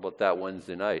talk about that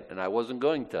Wednesday night. And I wasn't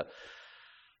going to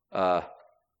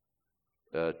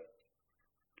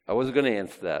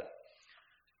answer that.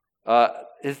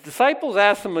 His disciples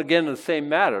asked him again the same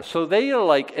matter. So they are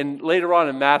like, and later on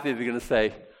in Matthew, they're going to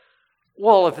say,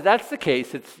 well, if that's the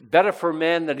case, it's better for a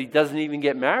man that he doesn't even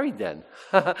get married then.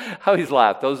 How he's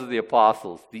laughed. Those are the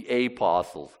apostles, the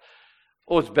apostles.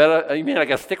 Oh, it's better. You mean I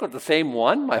got to stick with the same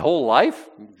one my whole life?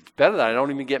 It's better that I don't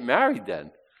even get married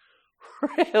then.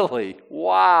 Really?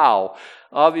 Wow.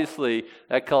 Obviously,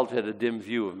 that culture had a dim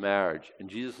view of marriage, and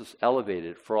Jesus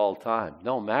elevated it for all time.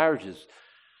 No,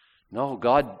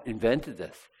 God invented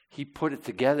this. He put it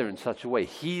together in such a way.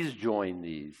 He's joined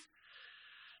these.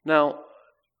 Now,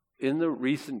 in the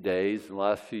recent days, in the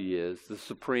last few years, the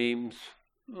Supremes,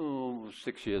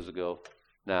 6 years ago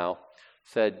now,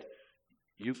 said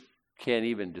you can't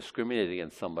even discriminate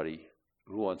against somebody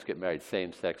who wants to get married,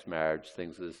 same-sex marriage,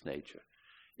 things of this nature.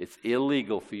 It's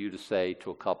illegal for you to say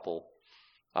to a couple,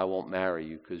 I won't marry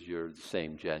you because you're the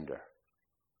same gender.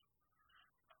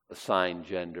 Assigned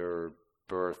gender,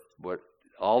 birth,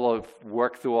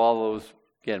 work through all those,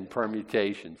 again,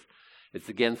 permutations. It's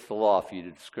against the law for you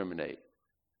to discriminate.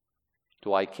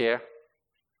 Do I care?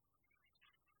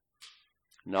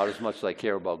 Not as much as I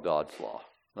care about God's law.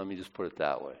 Let me just put it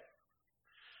that way.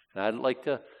 And I'd like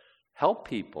to help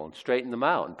people and straighten them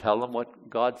out and tell them what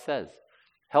God says.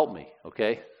 Help me,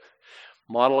 okay?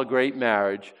 Model a great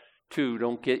marriage. 2,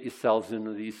 don't get yourselves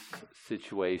into these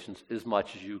situations as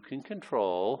much as you can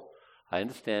control. I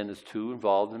understand there's 2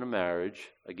 involved in a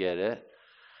marriage. I get it.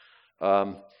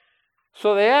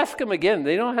 So they ask him again.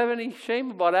 They don't have any shame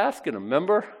about asking him.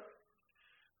 Remember?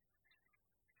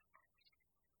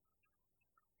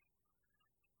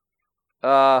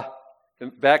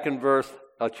 Back in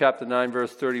chapter 9,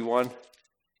 verse 31.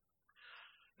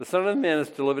 The Son of Man is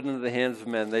delivered into the hands of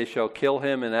men. They shall kill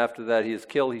him, and after that he is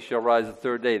killed, he shall rise the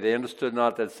 3rd day. They understood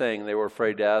not that saying, and they were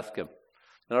afraid to ask him.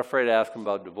 They're not afraid to ask him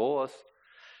about divorce.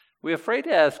 We're afraid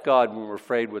to ask God when we're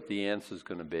afraid what the answer is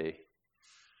going to be.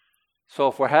 So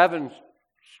if we're having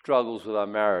struggles with our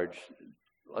marriage,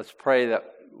 let's pray that,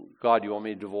 God, you want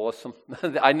me to divorce him?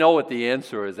 I know what the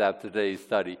answer is after today's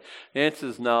study. The answer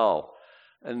is no.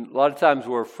 And a lot of times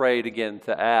we're afraid, again,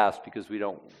 to ask because we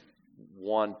don't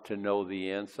want to know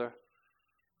the answer.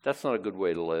 That's not a good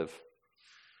way to live.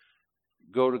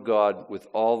 Go to God with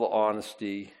all the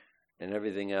honesty and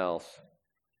everything else.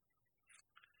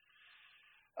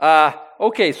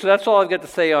 Okay, so that's all I've got to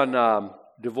say on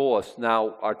divorce.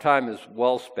 Now, our time is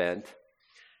well spent,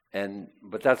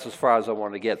 but that's as far as I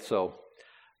want to get. So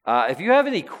If you have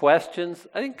any questions,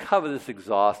 I didn't cover this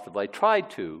exhaustively. I tried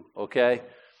to, okay?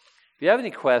 If you have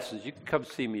any questions, you can come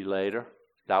see me later.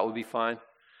 That would be fine.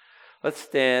 Let's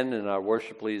stand, and our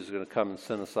worship leader is going to come and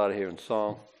send us out of here in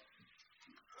song.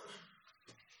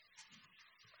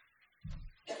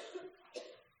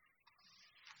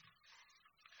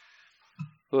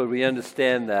 Lord, we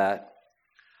understand that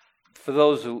for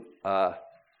those who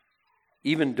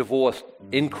even divorced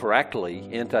incorrectly,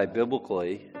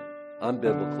 anti-biblically,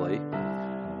 unbiblically,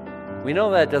 we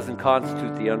know that doesn't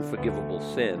constitute the unforgivable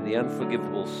sin. The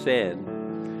unforgivable sin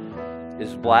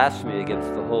is blasphemy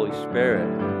against the Holy Spirit.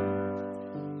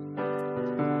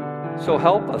 So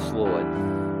help us, Lord,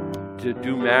 to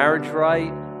do marriage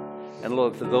right. And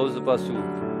Lord, for those of us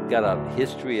who've got a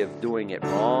history of doing it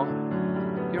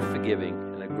wrong, you're forgiving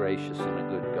and a gracious and a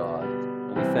good God.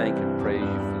 And we thank and praise you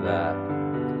for that.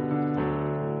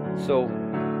 So,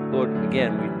 Lord,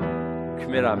 again, we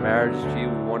commit our marriages to you.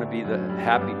 We want to be the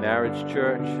happy marriage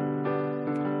church,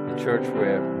 the church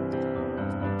where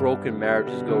broken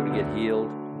marriages go to get healed.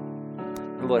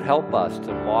 And Lord, help us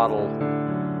to model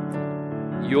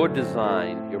your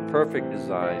design, your perfect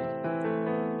design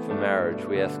for marriage.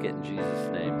 We ask it in Jesus'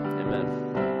 name.